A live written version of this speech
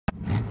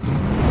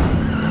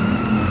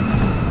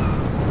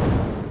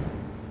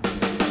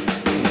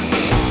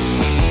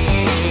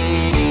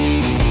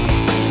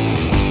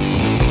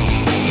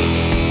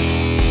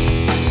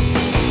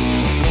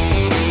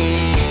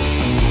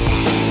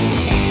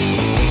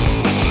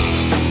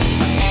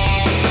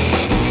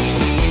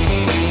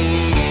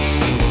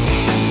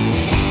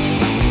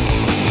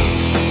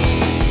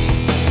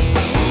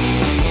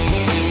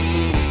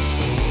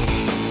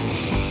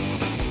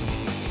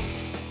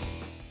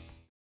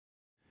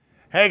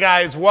Hey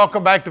guys,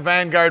 welcome back to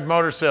Vanguard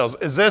Motor Sales.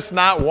 Is this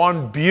not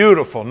one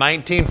beautiful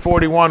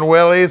 1941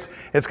 Willys?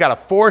 It's got a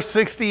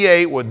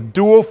 468 with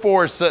dual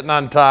 4 sitting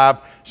on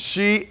top.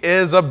 She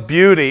is a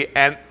beauty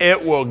and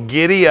it will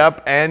giddy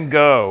up and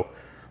go.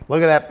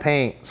 Look at that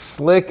paint,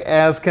 slick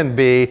as can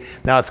be.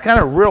 Now it's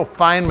got a real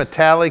fine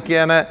metallic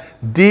in it,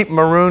 deep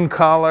maroon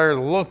color,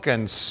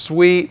 looking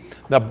sweet.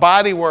 The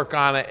bodywork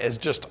on it is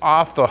just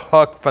off the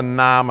hook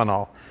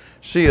phenomenal.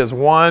 She is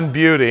one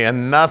beauty,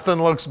 and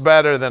nothing looks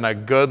better than a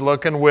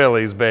good-looking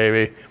Willys,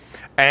 baby.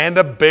 And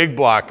a big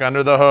block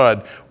under the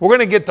hood. We're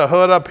going to get the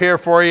hood up here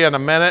for you in a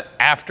minute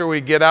after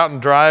we get out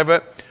and drive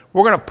it.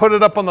 We're going to put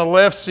it up on the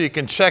lift so you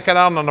can check it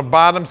out on the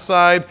bottom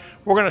side.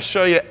 We're going to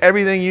show you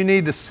everything you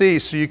need to see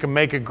so you can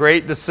make a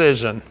great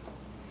decision.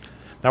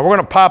 Now we're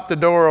going to pop the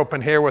door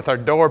open here with our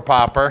door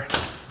popper.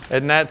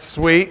 Isn't that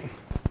sweet?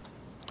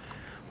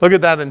 Look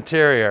at that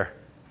interior.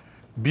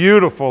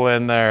 Beautiful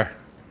in there.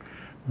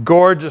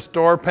 Gorgeous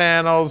door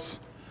panels,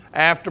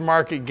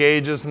 aftermarket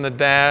gauges in the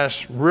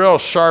dash, real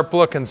sharp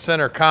looking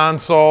center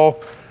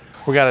console.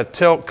 We got a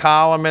tilt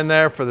column in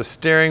there for the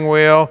steering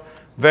wheel,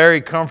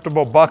 very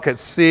comfortable bucket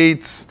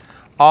seats,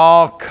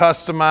 all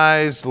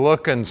customized,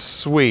 looking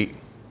sweet.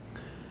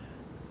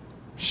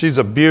 She's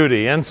a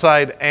beauty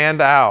inside and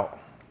out.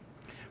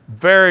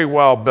 Very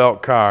well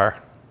built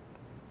car.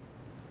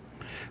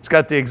 It's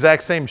got the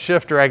exact same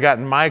shifter I got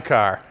in my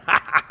car.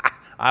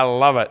 I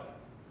love it.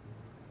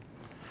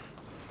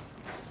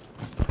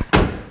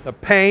 The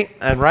paint,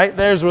 and right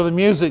there's where the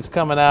music's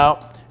coming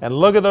out. And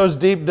look at those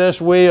deep dish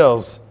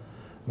wheels.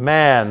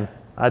 Man,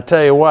 I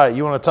tell you what,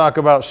 you want to talk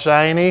about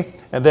shiny?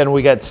 And then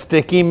we got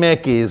sticky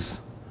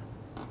Mickeys.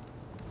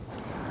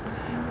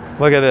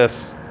 Look at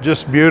this,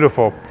 just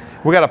beautiful.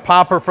 We got a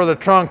popper for the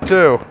trunk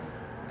too.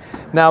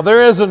 Now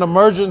there is an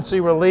emergency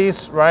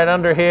release right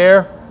under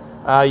here.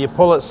 You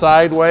pull it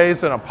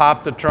sideways and it'll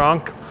pop the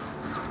trunk.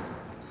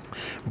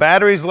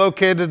 Batteries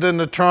located in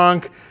the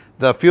trunk.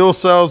 The fuel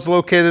cell's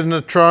located in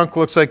the trunk.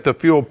 Looks like the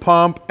fuel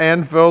pump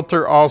and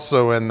filter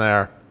also in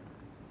there.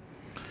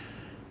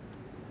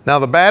 Now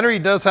the battery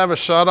does have a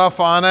shutoff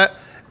on it,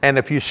 and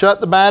if you shut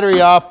the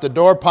battery off, the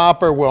door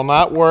popper will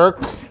not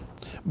work,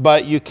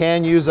 but you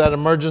can use that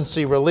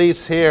emergency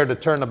release here to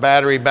turn the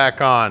battery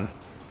back on.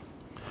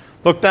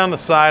 Look down the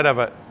side of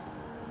it.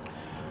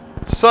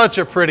 Such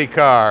a pretty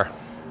car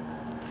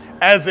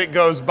as it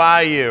goes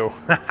by you.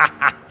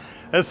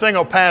 This thing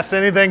will pass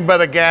anything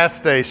but a gas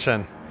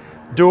station.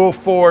 Dual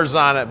 4s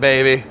on it,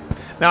 baby.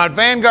 Now at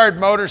Vanguard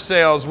Motor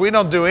Sales, we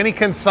don't do any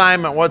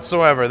consignment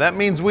whatsoever. That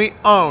means we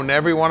own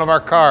every one of our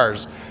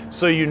cars.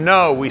 So you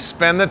know we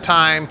spend the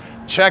time,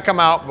 check them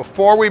out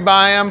before we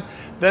buy them.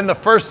 Then the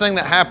first thing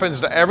that happens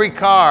to every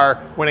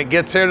car when it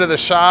gets here to the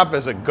shop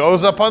is it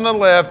goes up on the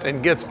lift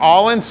and gets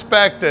all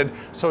inspected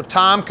so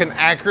Tom can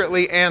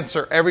accurately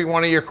answer every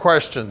one of your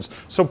questions.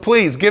 So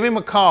please give him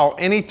a call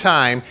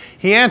anytime.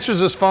 He answers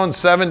his phone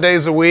 7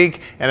 days a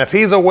week, and if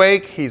he's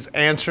awake, he's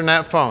answering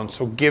that phone.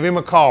 So give him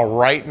a call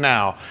right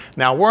now.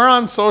 Now we're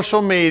on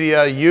social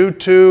media,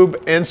 YouTube,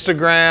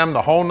 Instagram,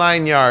 the whole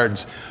 9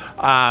 yards.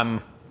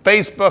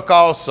 Facebook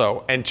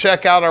also, and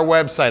check out our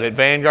website at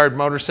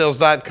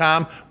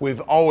vanguardmotorsales.com.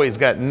 We've always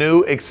got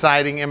new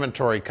exciting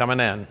inventory coming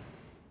in.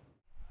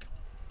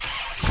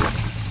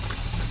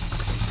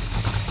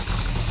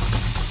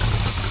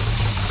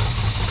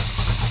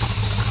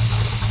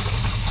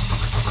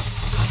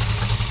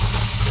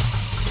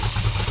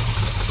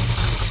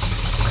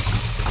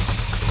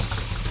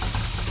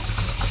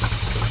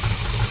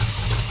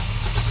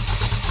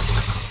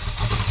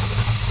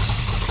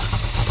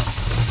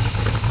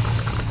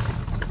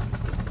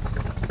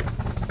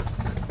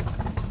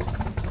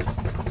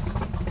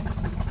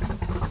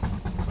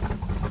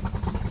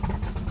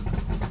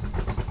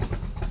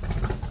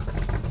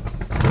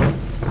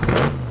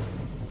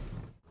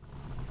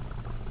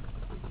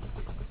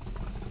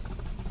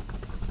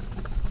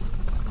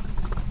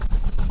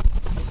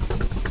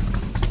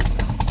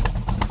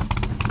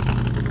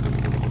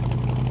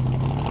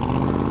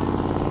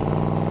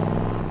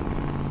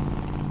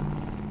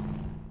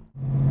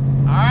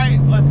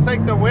 Let's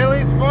take the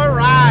Willys for a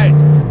ride.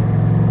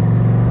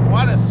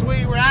 What a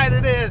sweet ride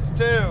it is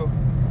too.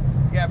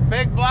 You got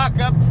big block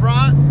up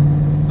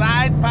front,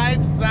 side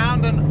pipes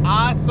sounding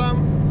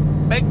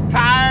awesome, big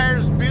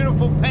tires,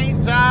 beautiful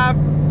paint job.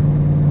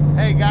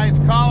 Hey guys,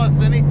 call us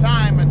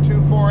anytime at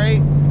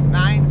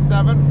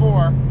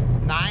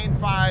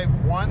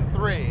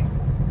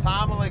 248-974-9513.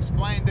 Tom will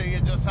explain to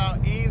you just how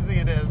easy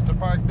it is to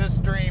park this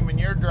dream in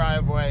your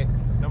driveway,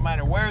 no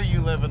matter where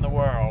you live in the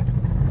world.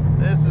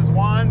 This is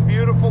one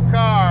beautiful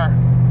car.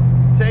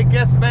 Take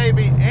this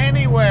baby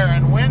anywhere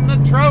and win the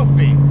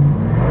trophy.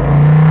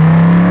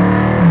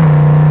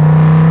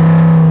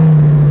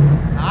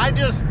 I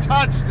just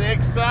touched the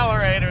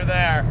accelerator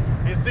there.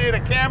 You see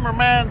the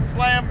cameraman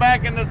slam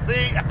back in the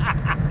seat?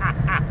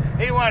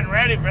 He wasn't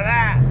ready for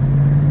that.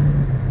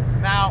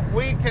 Now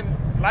we can,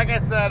 like I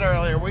said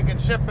earlier, we can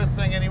ship this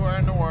thing anywhere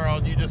in the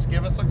world. You just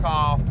give us a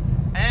call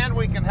and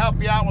we can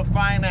help you out with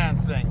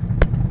financing.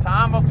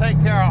 Tom will take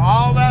care of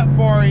all that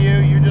for you.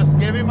 You just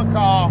give him a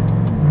call.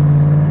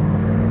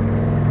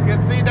 You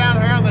can see down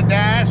here on the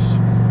dash,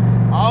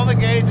 all the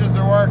gauges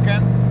are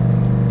working,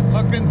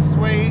 looking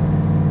sweet,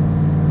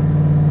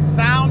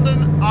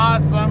 sounding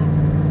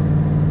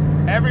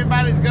awesome.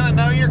 Everybody's gonna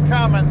know you're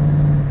coming.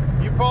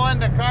 You pull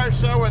into a car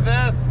show with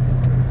this,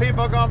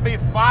 people are gonna be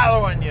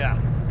following you.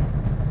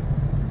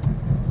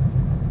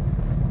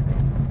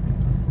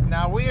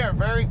 Now we are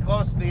very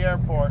close to the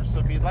airport, so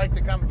if you'd like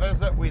to come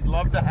visit, we'd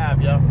love to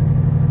have you.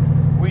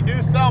 We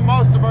do sell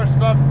most of our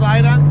stuff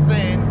sight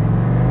unseen,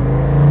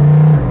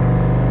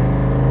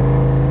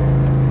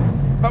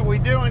 but we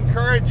do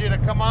encourage you to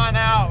come on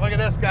out. Look at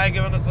this guy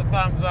giving us a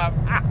thumbs up.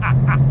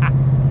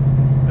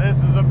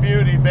 This is a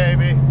beauty,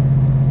 baby.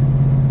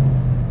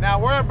 Now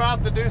we're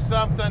about to do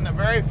something that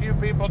very few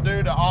people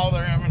do to all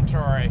their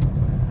inventory.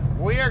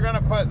 We are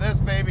gonna put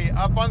this baby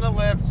up on the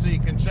lift so you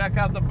can check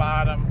out the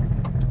bottom.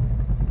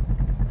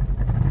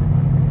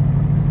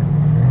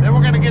 Then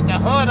we're gonna get the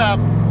hood up,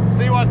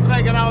 see what's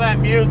making all that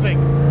music.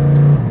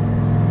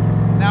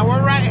 Now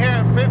we're right here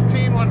at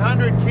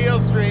 15100 Keel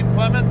Street,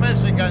 Plymouth,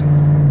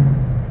 Michigan.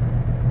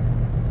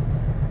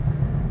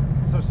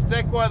 So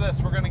stick with us,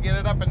 we're gonna get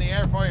it up in the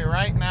air for you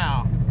right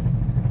now.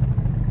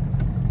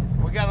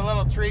 We got a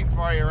little treat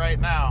for you right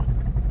now.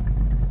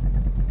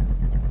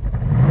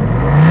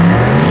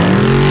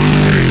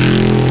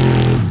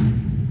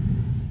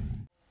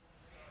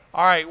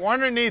 All right, we're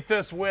underneath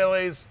this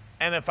Willys.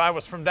 And if I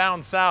was from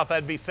down south,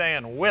 I'd be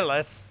saying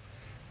Willys.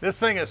 This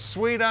thing is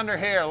sweet under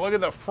here. Look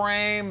at the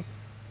frame.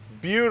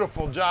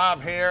 Beautiful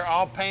job here.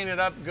 All painted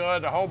up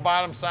good. The whole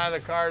bottom side of the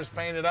car is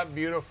painted up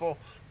beautiful.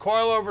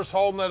 Coilover's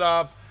holding it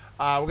up.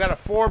 We got a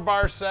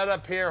 4-bar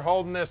setup here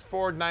holding this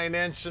Ford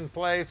 9-inch in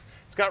place.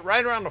 It's got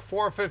right around the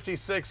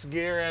 456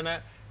 gear in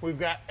it. We've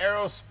got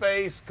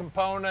Aerospace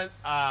component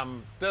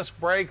disc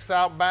brakes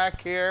out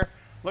back here.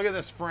 Look at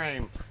this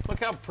frame. Look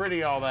how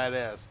pretty all that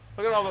is.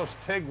 Look at all those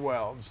TIG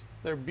welds.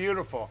 They're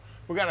beautiful.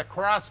 We got a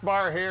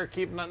crossbar here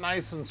keeping it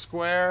nice and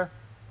square.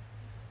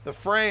 The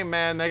frame,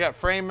 man, they got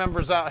frame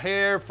members out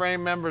here,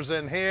 frame members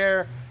in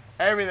here.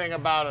 Everything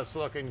about it's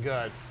looking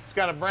good. It's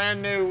got a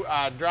brand new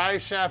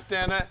drive shaft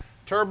in it,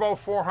 turbo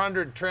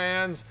 400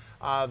 trans.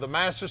 The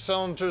master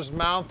cylinder's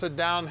mounted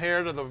down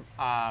here to the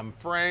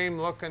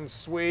frame, looking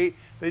sweet.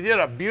 They did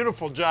a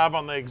beautiful job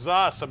on the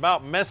exhaust,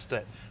 about missed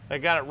it. They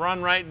got it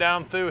run right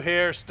down through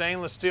here,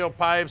 stainless steel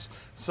pipes,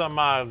 some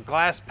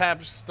glass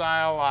pipe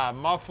style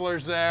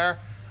mufflers there,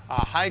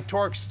 high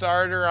torque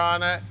starter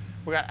on it.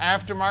 We got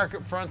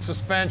aftermarket front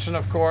suspension,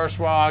 of course.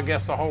 Well, I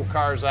guess the whole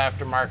car's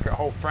aftermarket,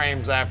 whole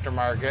frame's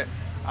aftermarket.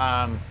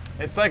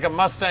 It's like a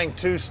Mustang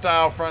 2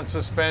 style front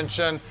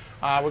suspension.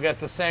 We got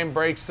the same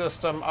brake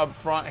system up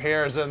front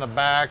here as in the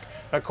back.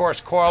 Of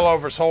course,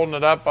 coilover's holding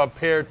it up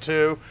here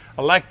too.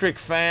 Electric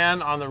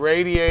fan on the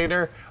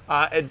radiator.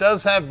 It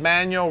does have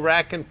manual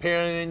rack and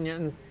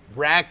pinion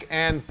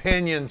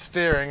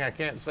steering. I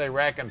can't say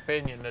rack and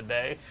pinion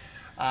today.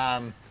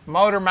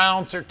 Motor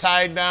mounts are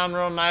tied down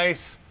real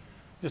nice.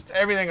 Just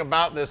everything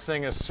about this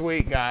thing is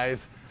sweet,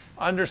 guys.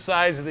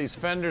 Undersides of these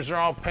fenders are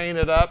all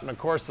painted up, and of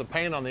course the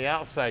paint on the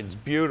outside is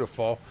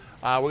beautiful.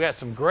 We got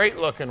some great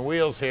looking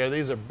wheels here.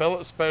 These are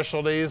Billet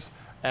specialties,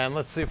 and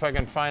let's see if I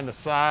can find a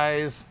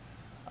size.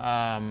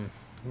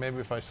 Maybe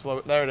if I slow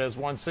it, there it is,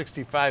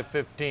 165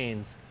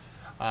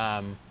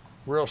 15s.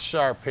 Real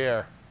sharp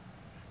here.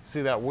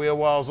 See that wheel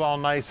well's all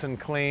nice and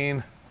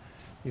clean.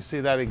 You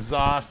see that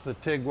exhaust, the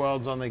TIG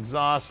welds on the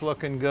exhaust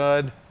looking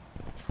good.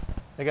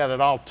 They got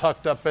it all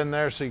tucked up in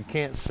there so you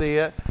can't see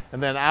it.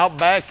 And then out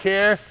back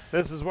here,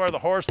 this is where the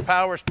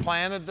horsepower's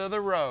planted to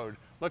the road.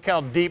 Look how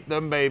deep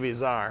them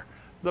babies are.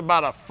 It's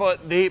about a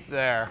foot deep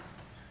there.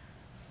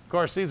 Of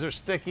course, these are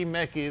sticky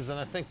Mickeys, and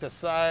I think the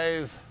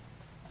size,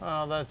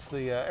 oh, that's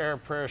the air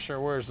pressure.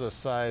 Where's the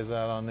size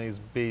out on these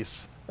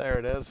beasts? There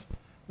it is.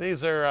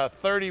 These are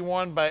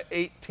 31 by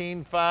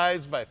 18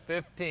 5s by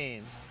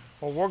 15s.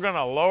 Well, we're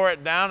gonna lower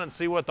it down and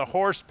see what the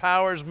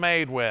horsepower's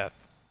made with.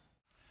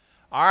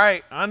 All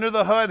right, under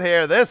the hood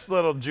here, this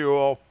little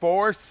jewel,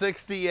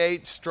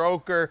 468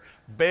 stroker,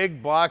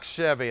 big block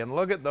Chevy. And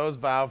look at those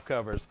valve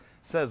covers. It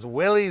says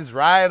Willys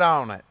right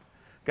on it.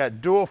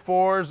 Got dual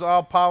 4s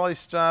all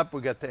polished up.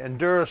 We got the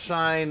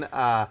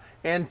EnduroShine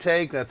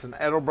intake. That's an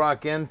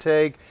Edelbrock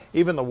intake.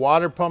 Even the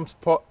water pumps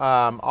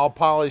all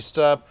polished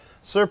up.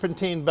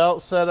 Serpentine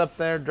belt set up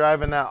there,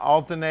 driving that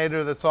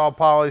alternator that's all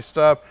polished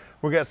up.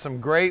 We got some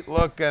great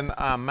looking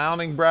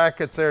mounting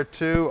brackets there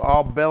too,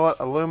 all billet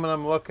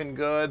aluminum looking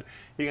good.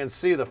 You can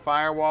see the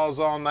firewalls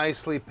all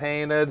nicely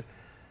painted.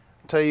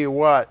 Tell you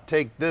what,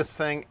 take this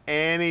thing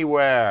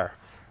anywhere.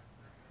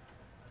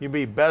 You'd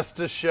be best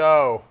to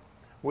show.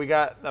 We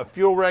got a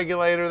fuel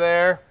regulator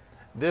there.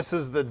 This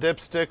is the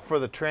dipstick for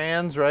the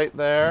trans right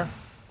there.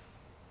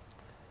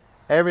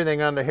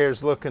 Everything under here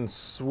is looking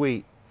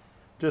sweet.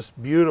 Just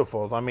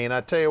beautiful. I mean,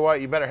 I tell you what,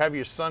 you better have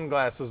your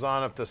sunglasses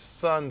on if the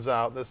sun's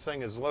out. This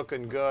thing is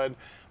looking good.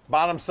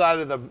 Bottom side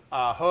of the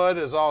hood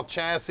is all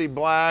chassis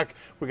black.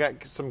 We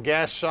got some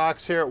gas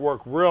shocks here. It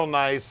work real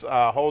nice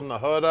holding the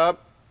hood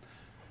up.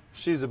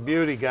 She's a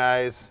beauty,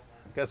 guys.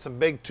 Got some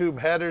big tube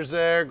headers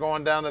there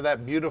going down to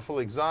that beautiful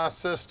exhaust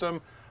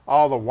system.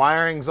 All the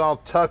wiring's all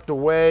tucked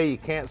away. You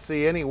can't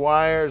see any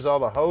wires. All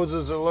the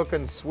hoses are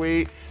looking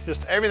sweet.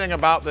 Just everything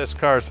about this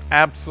car is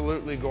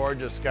absolutely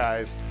gorgeous,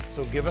 guys.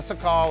 So give us a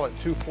call at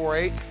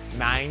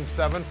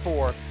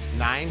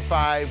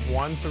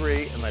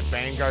 248-974-9513 and let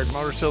Vanguard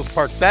Motor Sales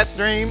park that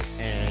dream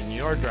in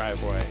your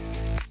driveway.